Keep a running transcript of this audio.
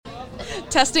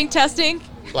Testing.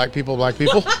 Black people, black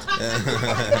people.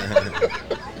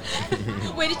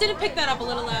 Wait, it didn't pick that up a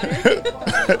little louder.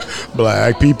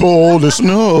 Black people, listen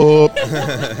up.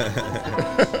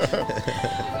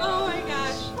 Oh my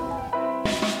gosh.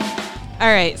 All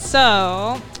right,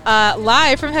 so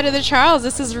live from Head of the Charles,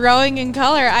 this is Rowing in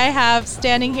Color. I have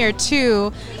standing here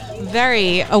two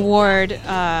very award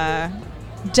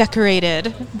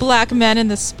decorated black men in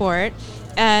the sport.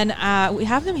 And we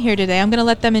have them here today. I'm going to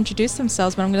let them introduce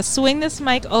themselves, but I'm going to swing this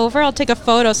mic over. I'll take a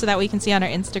photo so that we can see on our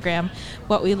Instagram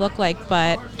what we look like.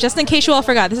 But just in case you all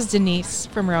forgot, this is Denise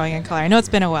from Rowing in Color. I know it's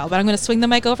been a while, but I'm going to swing the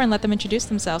mic over and let them introduce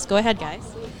themselves. Go ahead, guys.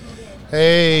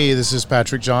 Hey, this is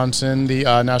Patrick Johnson, the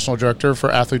National Director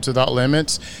for Athletes Without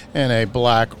Limits and a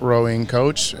black rowing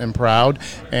coach and proud.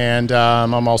 And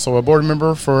I'm also a board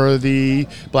member for the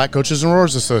Black Coaches and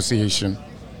Rowers Association.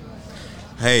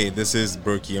 Hey, this is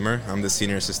Brook Yimer. I'm the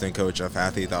Senior Assistant Coach of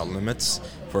Athletes Without Limits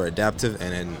for Adaptive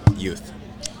and in Youth.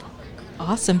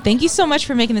 Awesome. Thank you so much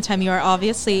for making the time. You are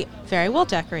obviously very well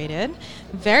decorated,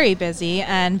 very busy,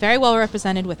 and very well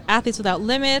represented with Athletes Without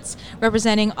Limits,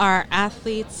 representing our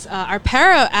athletes, our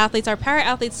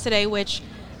para-athletes today, which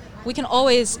we can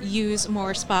always use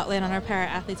more spotlight on our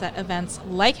para-athletes at events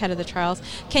like Head of the Charles.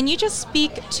 Can you just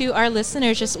speak to our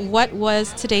listeners just what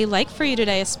was today like for you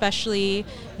today, especially,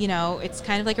 you know, it's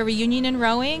kind of like a reunion in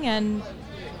rowing and...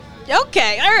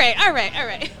 Okay, all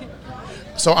right.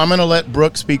 So I'm going to let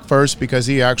Brook speak first because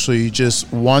he actually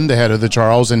just won the Head of the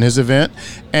Charles in his event,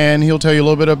 and he'll tell you a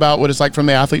little bit about what it's like from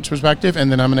the athlete's perspective,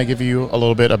 and then I'm going to give you a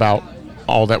little bit about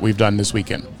all that we've done this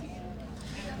weekend.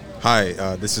 Hi,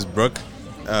 this is Brook.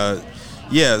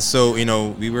 So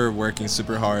we were working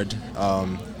super hard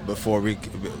before we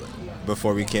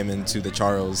came into the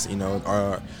Charles. It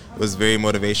was very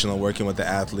motivational working with the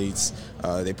athletes.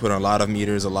 They put on a lot of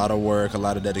meters, a lot of work, a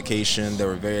lot of dedication. They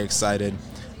were very excited.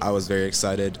 I was very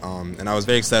excited, and I was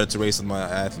very excited to race with my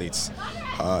athletes.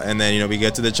 And then we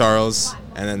get to the Charles,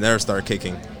 and then nerves start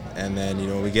kicking. And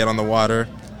then we get on the water,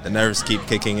 the nerves keep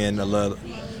kicking in a little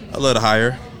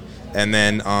higher. And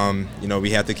then,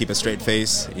 we have to keep a straight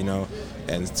face,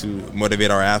 and to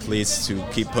motivate our athletes to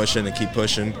keep pushing.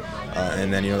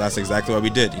 And then, that's exactly what we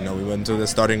did. We went to the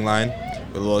starting line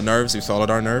with a little nerves. We followed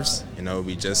our nerves.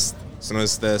 As soon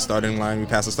as we passed the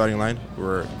starting line, we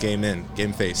were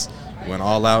game face. We went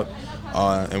all out.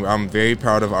 And I'm very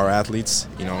proud of our athletes.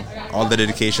 All the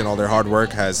dedication, all their hard work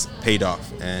has paid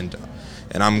off. And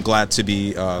I'm glad to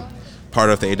be part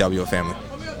of the AWO family.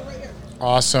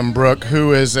 Awesome. Brook,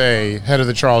 who is a Head of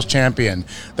the Charles champion,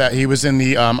 that he was in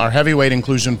the our heavyweight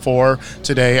inclusion 4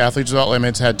 today. Athletes Without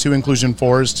Limits had 2 inclusion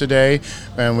 4s today,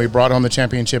 and we brought home the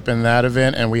championship in that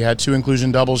event. And we had 2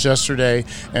 inclusion doubles yesterday,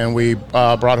 and we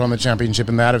brought home the championship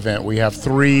in that event. We have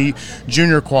 3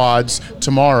 junior quads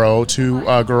tomorrow, 2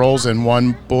 girls and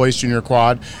 1 boys junior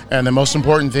quad. And the most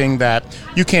important thing that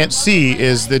you can't see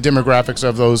is the demographics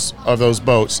of those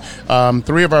boats.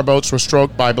 3 of our boats were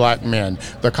stroked by black men.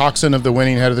 The coxswain of the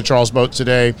winning Head of the Charles boat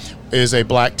today is a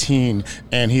black teen,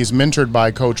 and he's mentored by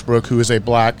Coach Brook, who is a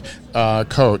black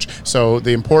coach. So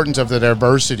the importance of the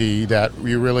diversity that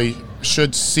we really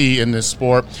should see in this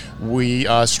sport, we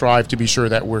strive to be sure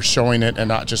that we're showing it and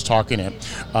not just talking it.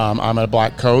 I'm a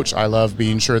black coach. I love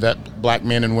being sure that black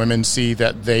men and women see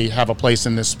that they have a place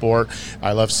in this sport.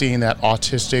 I love seeing that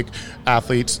autistic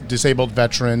athletes, disabled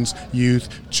veterans,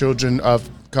 youth, children of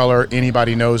color,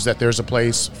 anybody knows that there's a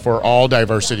place for all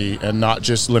diversity and not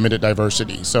just limited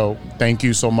diversity. So thank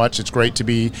you so much. It's great to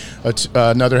be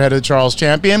another Head of the Charles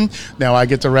champion. Now I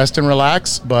get to rest and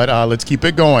relax, but let's keep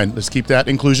it going. Let's keep that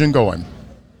inclusion going.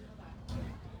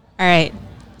 All right.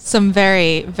 Some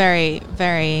very, very,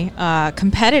 very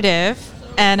competitive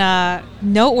and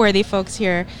noteworthy folks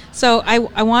here. So I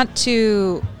want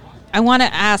to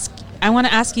ask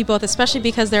you both, especially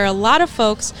because there are a lot of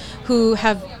folks who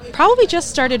have probably just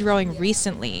started rowing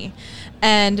recently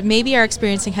and maybe are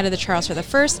experiencing Head of the Charles for the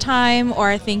first time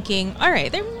or are thinking, all right,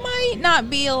 there might not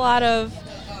be a lot of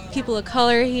people of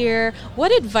color here.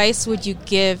 What advice would you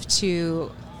give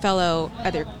to fellow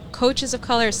either coaches of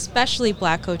color, especially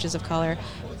black coaches of color,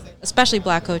 especially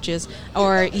black coaches,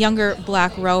 or younger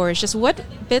black rowers? Just what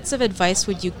bits of advice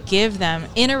would you give them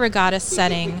in a regatta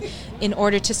setting in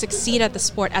order to succeed at the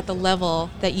sport at the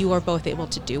level that you are both able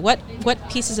to do? What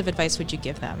pieces of advice would you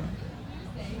give them?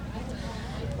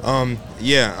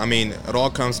 It all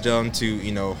comes down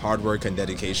to, hard work and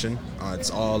dedication.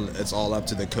 It's all up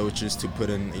to the coaches to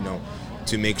put in,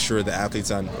 to make sure the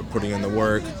athletes are putting in the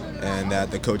work and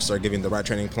that the coaches are giving the right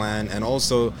training plan, and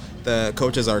also the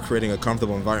coaches are creating a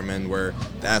comfortable environment where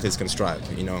the athletes can strive.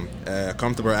 A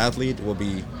comfortable athlete will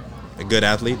be a good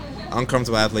athlete,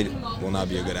 uncomfortable athlete will not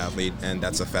be a good athlete, and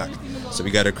that's a fact. So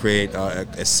we got to create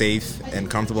a safe and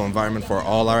comfortable environment for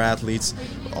all our athletes,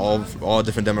 all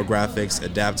different demographics,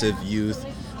 adaptive, youth,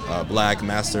 black,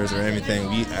 masters, or anything.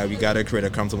 We got to create a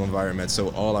comfortable environment so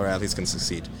all our athletes can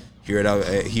succeed. Here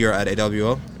at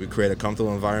AWL, we create a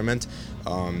comfortable environment,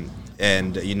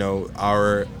 and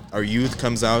our youth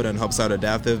comes out and helps out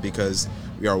adaptive because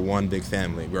we are one big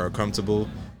family. We are comfortable,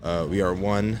 we are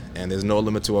one, and there's no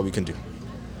limit to what we can do.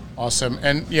 Awesome.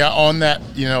 And yeah, on that,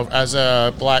 as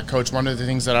a black coach, one of the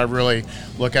things that I really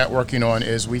look at working on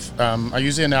is I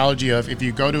use the analogy of if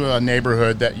you go to a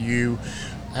neighborhood that you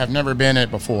have never been in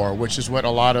before, which is what a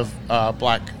lot of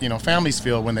black families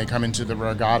feel when they come into the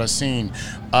regatta scene.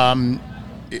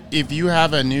 If you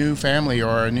have a new family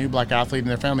or a new black athlete in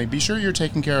their family, be sure you're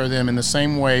taking care of them in the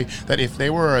same way that if they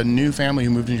were a new family who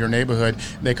moved into your neighborhood,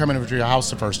 they come into your house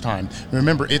the first time.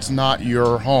 Remember, it's not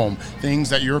your home. Things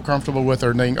that you're comfortable with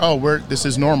are thinking, this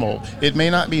is normal. It may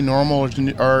not be normal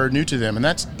or new to them, and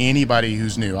that's anybody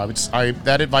who's new.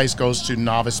 That advice goes to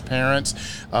novice parents,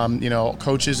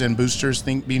 coaches and boosters.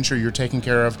 Being sure you're taking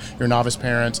care of your novice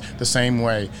parents the same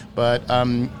way. But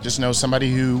just know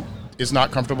somebody who is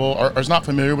not comfortable or is not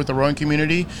familiar with the rowing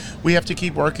community, we have to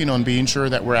keep working on being sure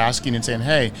that we're asking and saying,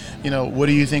 hey, what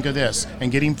do you think of this?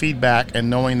 And getting feedback and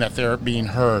knowing that they're being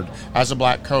heard. As a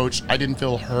black coach, I didn't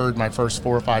feel heard my first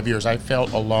 4 or 5 years. I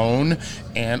felt alone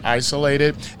and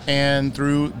isolated. And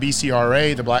through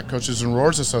BCRA, the Black Coaches and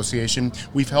Rowers Association,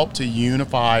 we've helped to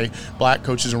unify black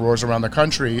coaches and rowers around the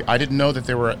country. I didn't know that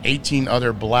there were 18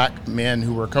 other black men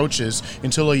who were coaches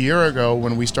until a year ago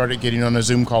when we started getting on a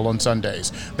Zoom call on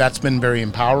Sundays. That's been very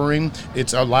empowering.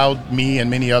 It's allowed me and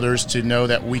many others to know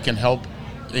that we can help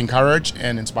encourage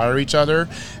and inspire each other,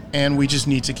 and we just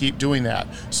need to keep doing that.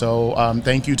 So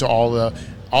thank you to all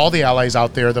the allies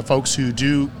out there, the folks who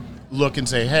do look and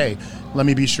say, hey, let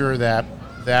me be sure that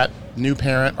that new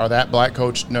parent or that black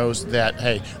coach knows that,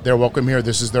 hey, they're welcome here,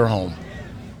 this is their home.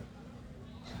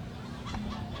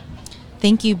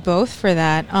 Thank you both for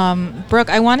that. Brooke,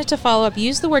 I wanted to follow up. You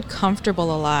use the word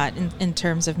comfortable a lot in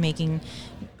terms of making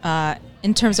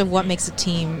in terms of what makes a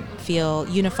team feel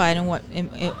unified and what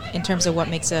in terms of what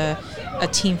makes a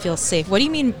team feel safe. What do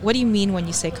you mean when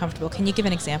you say comfortable? Can you give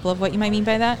an example of what you might mean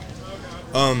by that?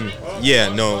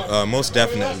 Most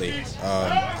definitely.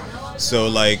 So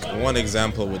like one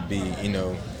example would be,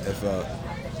 if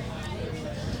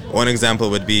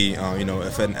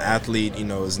an athlete,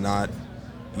 is not,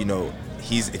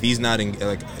 if he's not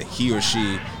he or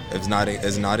she is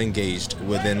not engaged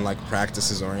within like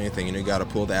practices or anything, you got to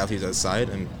pull the athlete aside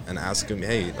and ask him,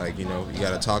 hey, you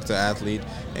got to talk to the athlete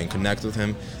and connect with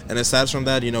him. And aside from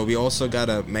that, we also got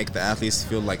to make the athletes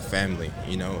feel like family.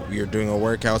 We are doing our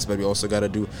workouts, but we also got to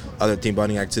do other team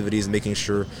bonding activities, making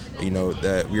sure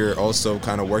that we're also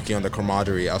kind of working on the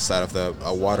camaraderie outside of the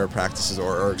water practices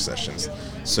or erg sessions.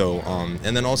 So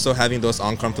and then also having those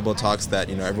uncomfortable talks that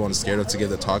everyone's scared of to give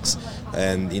the talks,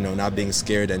 and not being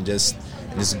scared and just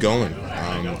going,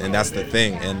 and that's the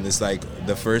thing. And it's like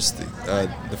the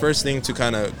first thing to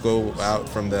kind of go out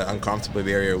from the uncomfortable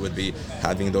barrier would be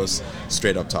having those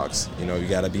straight up talks. You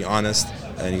got to be honest,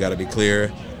 and you got to be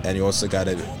clear, and you also got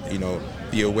to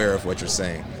be aware of what you're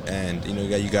saying. And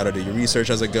you got to do your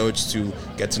research as a coach to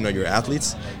get to know your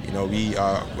athletes.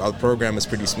 Our program is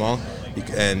pretty small,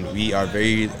 and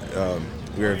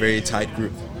we're a very tight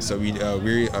group. So we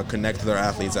connect with our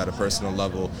athletes at a personal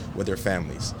level with their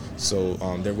families. So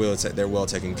they're well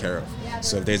taken care of.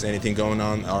 So if there's anything going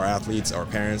on, our athletes, our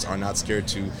parents are not scared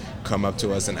to come up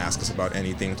to us and ask us about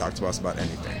anything, talk to us about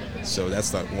anything. So that's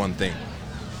the one thing.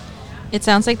 It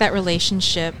sounds like that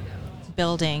relationship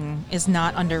building is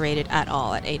not underrated at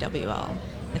all at AWL.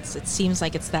 It seems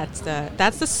like that's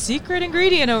the secret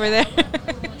ingredient over there,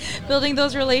 building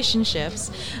those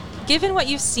relationships. Given what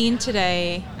you've seen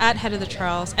today at Head of the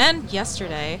Charles and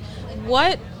yesterday,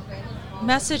 what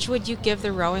message would you give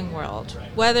the rowing world?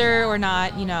 Whether or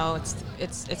not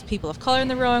it's people of color in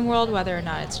the rowing world, whether or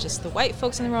not it's just the white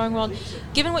folks in the rowing world.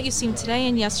 Given what you've seen today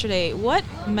and yesterday, what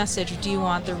message do you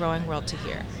want the rowing world to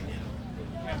hear?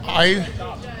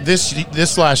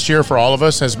 This last year for all of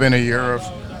us has been a year of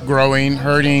growing,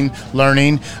 hurting,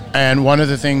 learning, and one of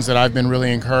the things that I've been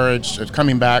really encouraged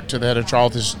coming back to the Head of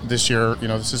Charles this year,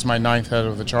 this is my 9th Head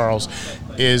of the Charles,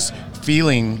 is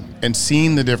feeling and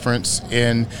seeing the difference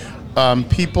in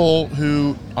people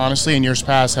who honestly in years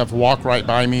past have walked right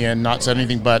by me and not said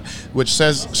anything, but which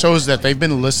shows that they've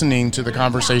been listening to the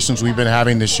conversations we've been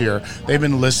having this year. They've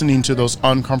been listening to those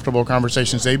uncomfortable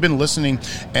conversations. They've been listening,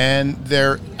 and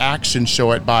their actions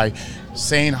show it by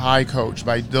saying hi, coach,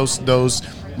 by those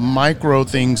micro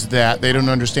things that they don't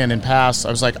understand in past.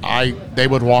 I was like, they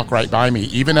would walk right by me.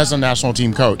 Even as a national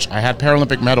team coach, I had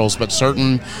Paralympic medals, but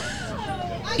certain,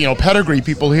 pedigree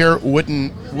people here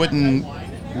wouldn't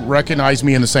recognize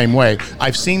me in the same way.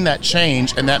 I've seen that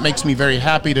change, and that makes me very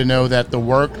happy to know that the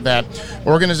work that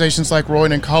organizations like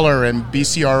Rowing in Color and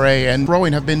BCRA and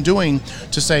Rowing have been doing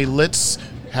to say, let's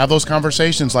have those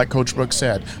conversations, like Coach Brook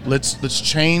said. Let's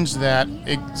change that.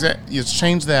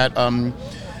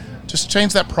 Just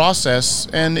change that process,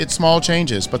 and it's small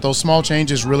changes, but those small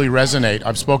changes really resonate.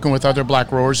 I've spoken with other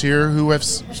black rowers here who have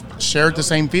shared the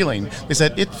same feeling. They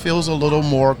said, it feels a little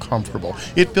more comfortable.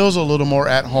 It feels a little more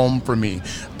at home for me.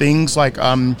 Things like,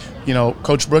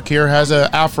 Coach Brook here has an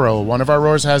afro. One of our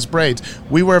rowers has braids.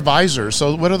 We wear visors.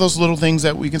 So what are those little things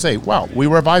that we can say? Wow, we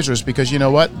wear visors because you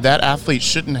know what? That athlete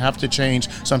shouldn't have to change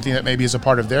something that maybe is a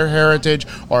part of their heritage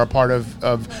or a part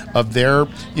of their,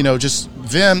 just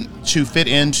them to fit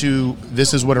into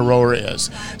this is what a rower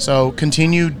is. So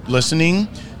continue listening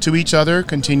to each other,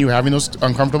 continue having those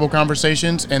uncomfortable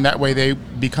conversations, and that way they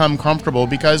become comfortable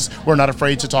because we're not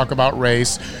afraid to talk about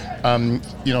race,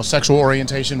 sexual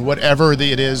orientation, whatever it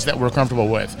is that we're comfortable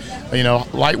with.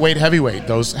 Lightweight, heavyweight,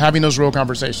 having those real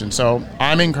conversations. So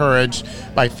I'm encouraged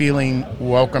by feeling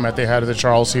welcome at the head of the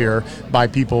Charles here by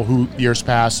people who years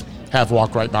past have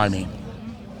walked right by me.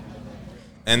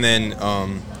 And then,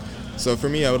 so for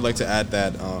me, I would like to add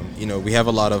that, we have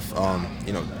a lot of,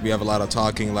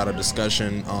 talking, a lot of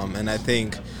discussion, and I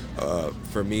think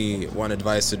for me, one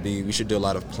advice would be we should do a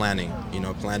lot of planning,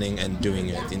 planning and doing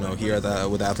it. Here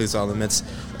with Athletes Without Limits,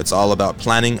 it's all about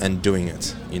planning and doing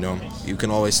it. You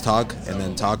can always talk, and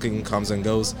then talking comes and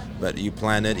goes, but you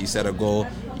plan it, you set a goal,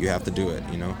 you have to do it,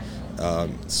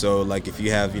 So like if you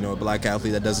have, a black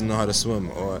athlete that doesn't know how to swim,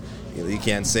 or you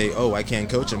can't say, oh, I can't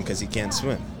coach him because he can't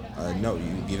swim. No,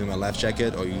 you give him a life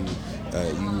jacket, or you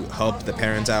help the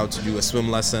parents out to do a swim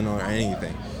lesson or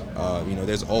anything.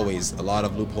 There's always a lot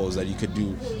of loopholes that you could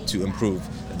do to improve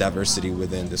the diversity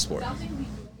within the sport.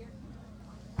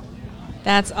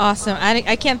 That's awesome.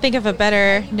 I can't think of a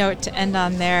better note to end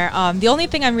on there. The only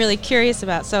thing I'm really curious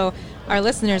about, so our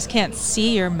listeners can't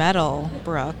see your medal,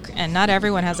 Brooke, and not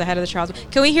everyone has a head of the Charles.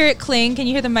 Can we hear it cling? Can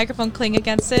you hear the microphone cling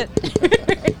against it?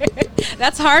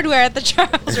 That's hardware at the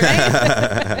Charles,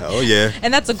 right? Oh, yeah.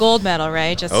 And that's a gold medal,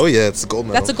 right? Oh, yeah, it's a gold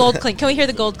medal. That's a gold cling. Can we hear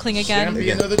the gold cling again?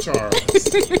 Champion of the Charles.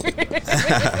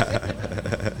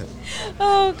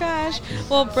 Oh, gosh.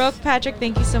 Well, Brooke, Patrick,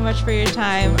 thank you so much for your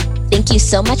time. Thank you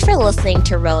so much for listening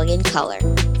to Rowing in Color.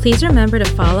 Please remember to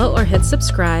follow or hit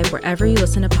subscribe wherever you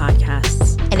listen to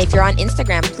podcasts. And if you're on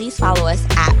Instagram, please follow us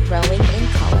at Rowing in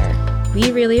Color.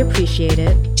 We really appreciate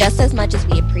it. Just as much as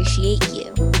we appreciate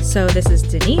you. So this is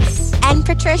Denise. And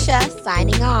Patricia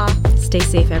signing off. Stay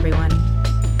safe, everyone.